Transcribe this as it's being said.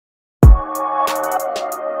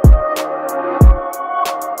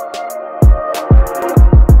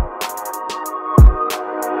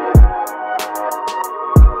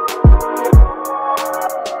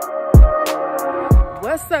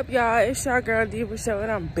y'all, it's your girl Diva Show, and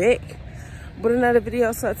I'm back with another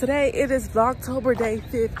video. So today it is Vlogtober day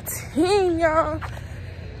 15, y'all,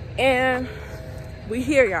 and we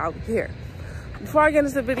here, y'all. We here. Before I get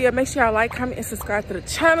into the video, make sure y'all like, comment, and subscribe to the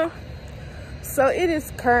channel. So it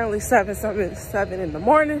is currently 7 in the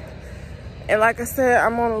morning, and like I said,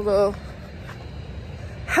 I'm on a little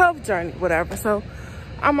health journey, whatever. So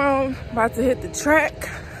I'm about to hit the track,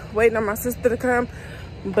 waiting on my sister to come.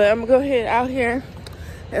 But I'm gonna go ahead out here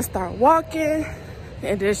and start walking,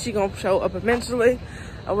 and then she gonna show up eventually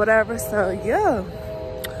or whatever. So yeah,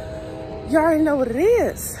 y'all already know what it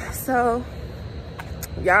is. So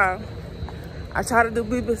y'all, I try to do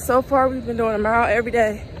BB. So far we've been doing a mile every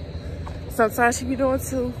day. Sometimes she be doing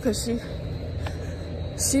 2 because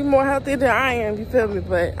she more healthy than I am, you feel me?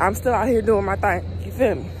 But I'm still out here doing my thing, you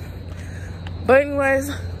feel me? But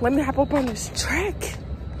anyways, let me hop up on this track,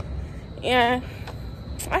 and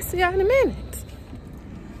I see y'all in a minute.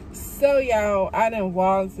 So y'all, I done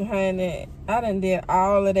walked behind it. I done did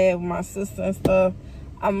all of that with my sister and stuff.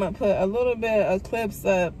 I'm gonna put a little bit of clips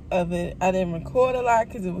up of it. I didn't record a lot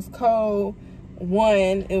because it was cold.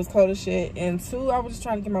 1, it was cold as shit, and 2, I was just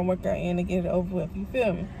trying to get my workout in and get it over with, you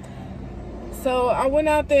feel me? So I went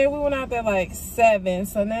out there, we went out there like 7,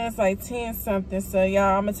 so now it's like 10 something. So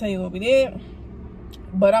y'all, I'm gonna tell you what we did,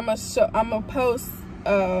 but I'm gonna post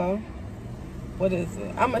what is it?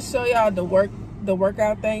 I'm gonna show y'all the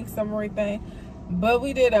workout thing, summary thing. But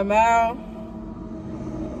we did a mile.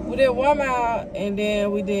 We did 1 mile, and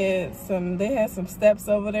then we did they had some steps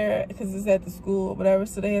over there because it's at the school or whatever.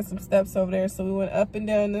 So they had some steps over there. So we went up and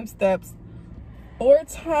down them steps 4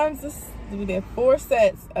 times. We did 4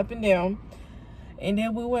 sets up and down. And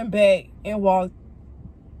then we went back and walked,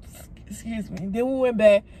 excuse me. Then we went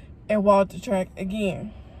back and walked the track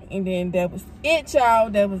again. And then that was it, y'all.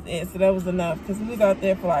 That was it. So that was enough, because we was out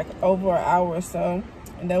there for like over an hour or so.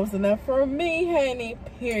 And that was enough for me, honey,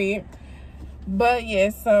 period. But yeah,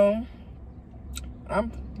 so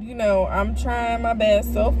I'm trying my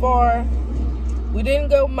best so far. We didn't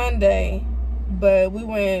go Monday, but we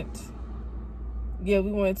went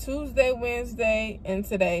Tuesday, Wednesday, and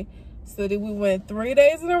today. So then we went 3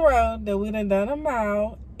 days in a row that we done a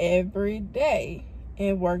mile every day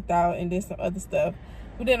and worked out and did some other stuff.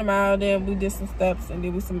 We did a mile, then we did some steps, and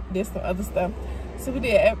then we did some other stuff. So we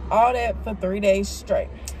did all that for 3 days straight.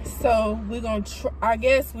 So we're gonna I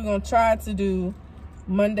guess we're gonna try to do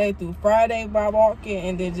Monday through Friday by walking,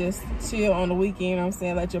 and then just chill on the weekend. You know what I'm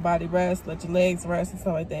saying? Let your body rest, let your legs rest, and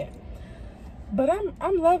stuff like that. But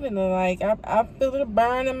I'm loving it. Like I feel the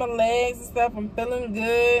burn in my legs and stuff. I'm feeling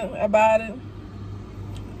good about it.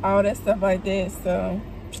 All that stuff like that. So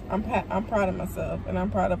I'm proud of myself, and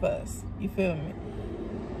I'm proud of us. You feel me?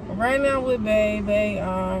 Right now with baby,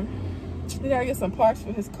 we gotta get some parts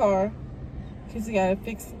for his car, cause he gotta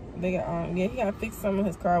fix. He gotta fix some of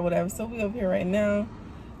his car, or whatever. So we over here right now,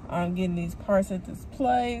 getting these parts at this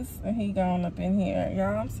place, and he going up in here.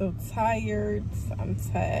 Y'all, I'm so tired. I'm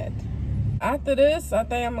tired. After this, I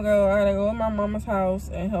think I gotta go to my mama's house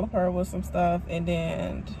and help her with some stuff, and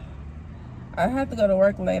then I have to go to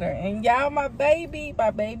work later. And y'all, my baby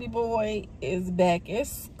boy is back at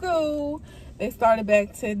school. They started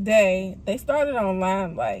back today. They started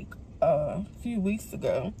online like a few weeks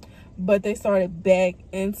ago, but they started back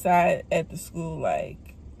inside at the school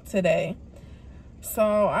like today. So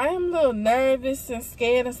I am a little nervous and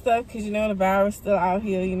scared and stuff, because you know the virus still out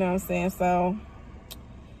here, you know what I'm saying? So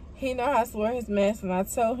he know how to wear his mask, and I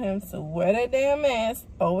told him to wear that damn mask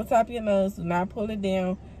over top of your nose. Do not pull it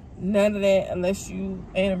down. None of that unless you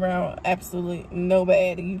ain't around absolutely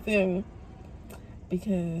nobody, you feel me?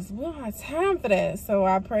 Because we don't have time for that. So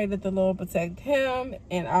I pray that the Lord protect him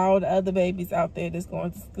and all the other babies out there that's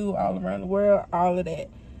going to school all around the world, all of that,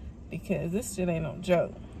 because this shit ain't no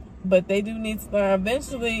joke. But they do need to learn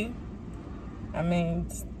eventually. I mean,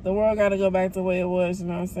 the world got to go back to the way it was, you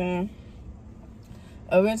know what I'm saying?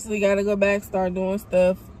 Eventually got to go back, start doing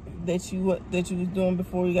stuff that you was doing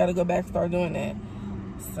before. You got to go back, start doing that.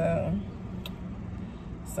 So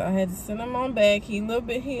I had to send him on back. He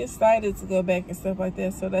excited to go back and stuff like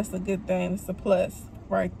that. So that's a good thing. It's a plus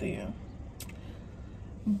right there.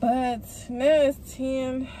 But now it's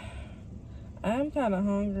 10. I'm kind of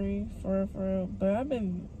hungry for real. But I've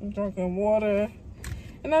been drinking water.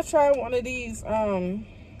 And I tried one of these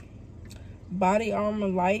Body Armor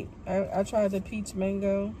Light. I tried the peach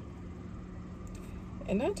mango.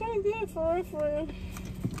 And that tastes good for real.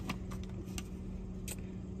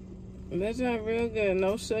 That's not real good.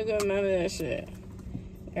 No sugar, none of that shit.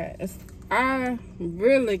 Guys, I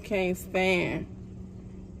really can't stand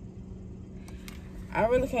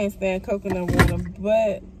coconut water,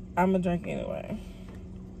 but I'm gonna drink anyway.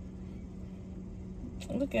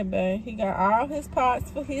 Look at Bay. He got all his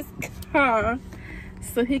parts for his car,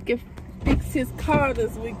 so he can fix his car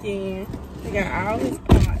this weekend. He got all his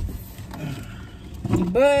parts.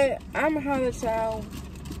 But I'm gonna holler at y'all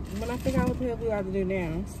when I figure out what the hell we got to do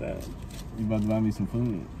now. So you about to buy me some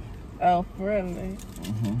food? Oh, really?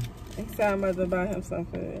 He said I'm about to buy him some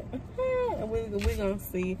food. we gonna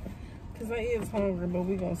see, cause I is hungry, but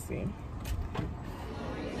we gonna see.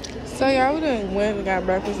 So y'all, we done went and got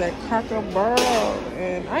breakfast at Cracker Barrel,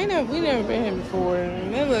 and we never been here before,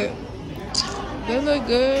 and they look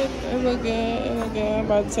good. It look good. I'm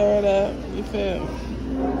about to tear it up. You feel me?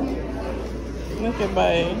 Look at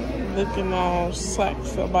babe, looking all slack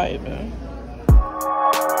for baby.